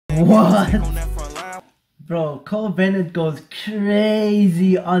What? Bro, Cole Bennett goes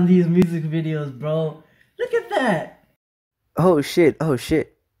crazy on these music videos, bro. Look at that. Oh shit, oh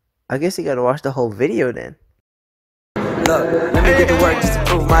shit. I guess you gotta watch the whole video then. Look, let me get to work just to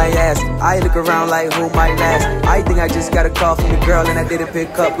prove my ass. I look around like who might last. I think I just got a call from the girl and I didn't pick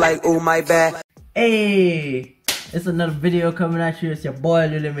up like ooh my bad. Hey, it's another video coming at you. It's your boy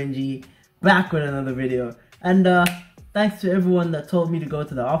Lulu back with another video. And thanks to everyone that told me to go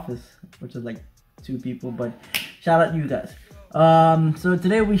to the office, which is like 2 people, but shout out you guys. So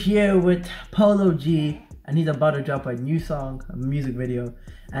today we're here with Polo G, and he's about to drop a new song, a music video,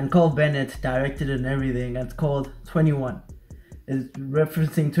 and Cole Bennett directed it and everything. It's called 21. Is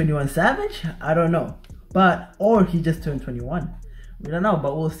referencing 21 Savage? I don't know, but or he just turned 21. We don't know,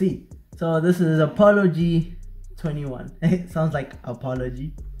 but we'll see. So this is Apology 21. It sounds like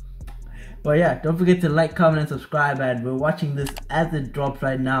apology. But yeah, don't forget to like, comment, and subscribe. And we're watching this as it drops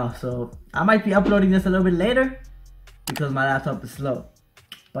right now, so I might be uploading this a little bit later because my laptop is slow.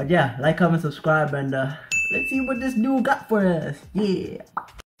 But yeah, like, comment, subscribe, and let's see what this dude got for us. Yeah.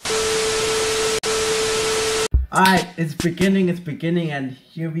 Alright, it's beginning, and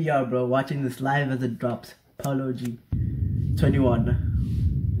here we are, bro, watching this live as it drops. Polo G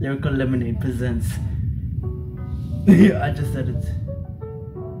 21 Lyrical Lemonade presents. I just said it.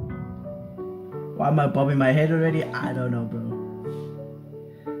 Why am I bobbing my head already? I don't know, bro.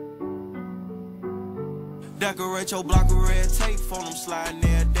 Decorate your block with red tape, phone them sliding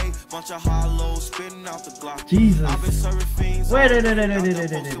there day. Bunch of hollows spitting out the block. Jesus. I've been serving fiends. Wait. With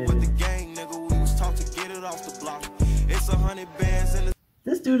the gang, nigga, we was taught to get it off the block. It's 100 bands in the.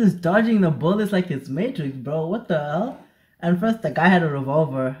 This dude is dodging the bullets like it's Matrix, bro. What the hell? And first, the guy had a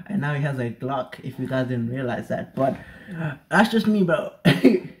revolver, and now he has a Glock, if you guys didn't realize that. But that's just me, bro.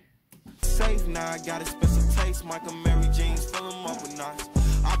 Safe now, I got expensive taste. Michael Mary jeans, fill them up with knots.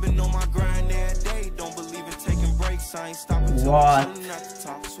 I've been on my grind every day. Don't believe in taking breaks. I ain't stopping till I'm chilling at the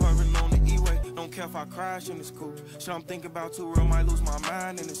top. Swerving on the E-way. Don't care if I crash in this coupe. Shit I'm thinking about too real, might lose my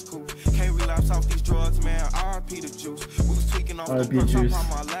mind in this coupe. Can't relapse off these drugs, man. RP the juice. We was tweaking off the perks. I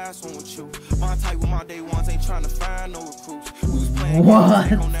popped my last one with you. My type with my day ones ain't trying to find no recruits. We was playing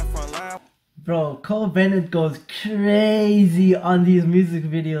what? On that front line. Bro, Cole Bennett goes crazy on these music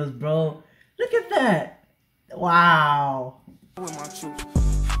videos, bro. Look at that. Wow. With my troops.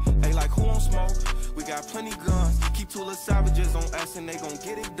 They like who on smoke? We got plenty guns. Keep 2 little savages on us and they gon'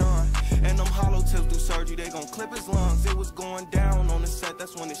 get it done. And them hollow tips do surgery, they gon' clip his lungs. It was going down on the set,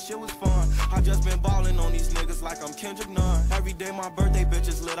 that's when the shit was fun. I just been balling on these niggas like I'm Kendrick Nunn. Every day my birthday bitch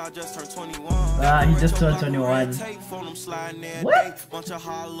is lit, I just turned 21. He just turned 21. What? Bunch of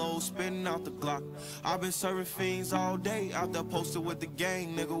hollows spitting out the Glock. I've been serving fiends all day, out there posted with the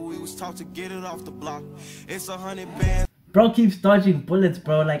gang, nigga. We was taught to get it off the block. It's 100 bands. Bro keeps dodging bullets,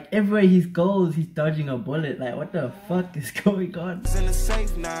 bro. Like everywhere he goes, he's dodging a bullet. Like what the fuck is going on? In the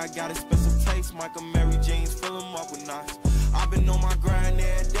safe now, I got expensive taste. Michael Mary jeans, fill them up with knots. I've been on my grind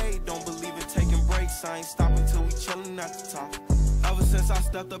every day. Don't believe in taking breaks. I ain't stopping till we chilling at the top. Ever since I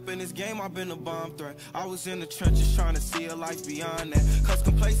stepped up in this game, I've been a bomb threat. I was in the trenches trying to see a life beyond that. Cause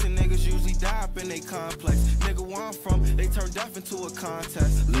complacent niggas usually die up in they complex. Nigga, where I'm from, they turned death into a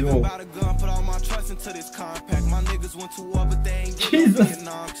contest. Living by the gun, put all my trust into this compact. My niggas went to war, but they ain't getting a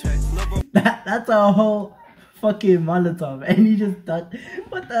Vietnam check. That's a whole fucking Molotov, and he just thought,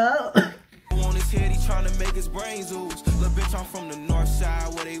 what the hell? On his head, he trying to make his brains ooze. Little bitch, I'm from the north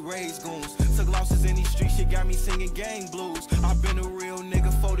side where they raise goons. Took losses in these streets, shit got me singing gang blues. I've been a real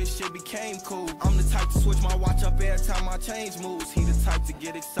nigga before this shit became cool. I'm the type to switch my watch up every time my change moves. He the type to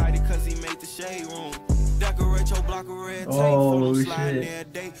get excited cause he made the shade room. Decorate your block with red tape, photo sliding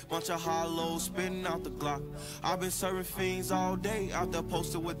every day. Bunch of hollows spitting out the Glock. I've been serving fiends all day, out there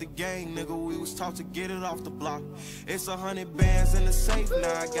posted with the gang, nigga. We was taught to get it off the block. It's 100 bands in the safe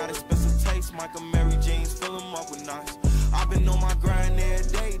now, I got expensive taste. Michael Mary jeans, fill them up with knots. I've been on my grind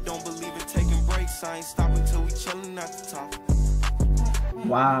every day, don't believe in taking breaks. I ain't stopping till we chilling at the top.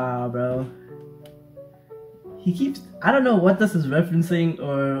 Wow, bro. He keeps, I don't know what this is referencing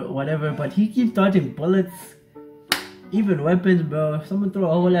or whatever, but he keeps dodging bullets, even weapons, bro. Someone throw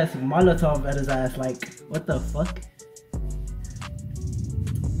a whole ass Molotov at his ass, like, what the fuck?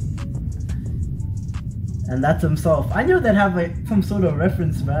 And that's himself. I knew they'd have like some sort of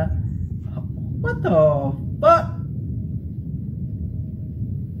reference, man. What the fuck?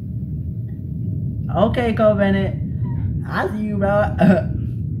 Okay, Cole Bennett. I see you, bro.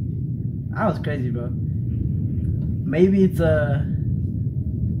 That was crazy, bro. Maybe it's a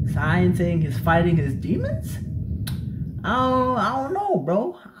sign saying he's fighting his demons? I don't know,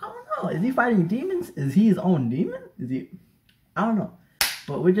 bro. I don't know. Is he fighting demons? Is he his own demon? Is he? I don't know.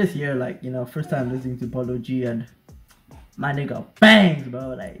 But we're just here, like, you know, first time listening to Polo G, and my nigga bangs, bro.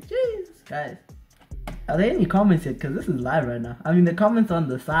 Like, Jesus, guys. Are there any comments yet? Because this is live right now. I mean, the comments on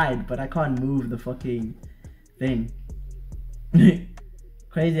the side, but I can't move the fucking thing.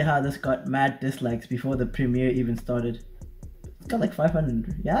 Crazy how this got mad dislikes before the premiere even started. It's got like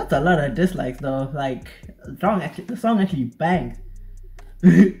 500. Yeah, that's a lot of dislikes though. Like, the song actually bangs.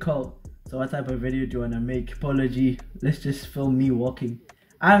 Cool. So what type of video do you want to make? Polo G, let's just film me walking.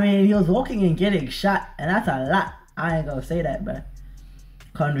 I mean, he was walking and getting shot, and that's a lot. I ain't gonna say that, but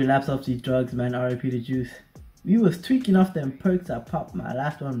can't relapse off these drugs, man. RIP the juice. We was tweaking off them perks I popped my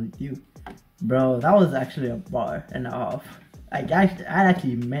last one with you. Bro, that was actually a bar and a half. Like, that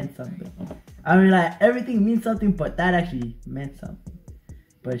actually meant something. I mean, like, everything means something, but that actually meant something.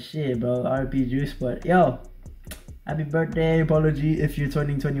 But shit, bro, RIP juice. But yo, happy birthday, Polo G, if you're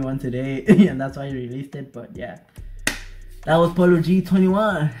turning 21 today. And that's why you released it. But yeah, that was Polo G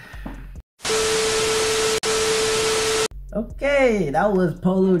 21. Okay, that was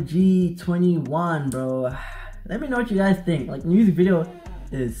Polo G 21, bro. Let me know what you guys think. Like, the music video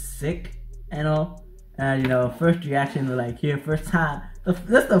is sick and all. And you know, first reaction, we're like, here, first time.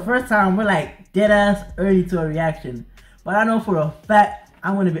 This is the first time we're like dead ass early to a reaction. But I know for a fact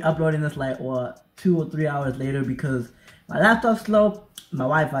I'm gonna be uploading this like what, 2 or 3 hours later, because my laptop's slow, my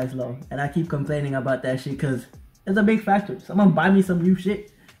Wi-Fi's slow, and I keep complaining about that shit because it's a big factor. Someone buy me some new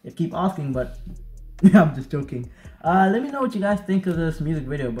shit. They keep asking, but I'm just joking. Let me know what you guys think of this music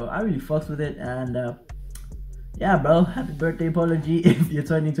video, bro. I really fucks with it, and yeah, bro, happy birthday, Polo G, if you're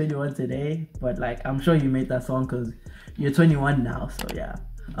turning 21 today. But like, I'm sure you made that song because you're 21 now, so yeah.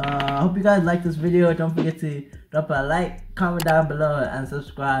 I hope you guys like this video. Don't forget to drop a like, comment down below, and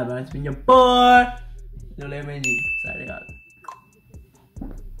subscribe. And it's been your boy, Lulu, signing out.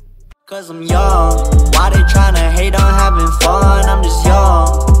 Cause I'm young, why they tryna hate on having fun? I'm just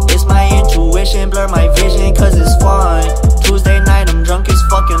young, it's my intuition, blur my vision cause it's fun. Tuesday night I'm drunk as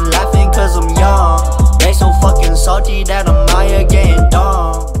fucking laughing cause I'm young. They so fucking salty that I'm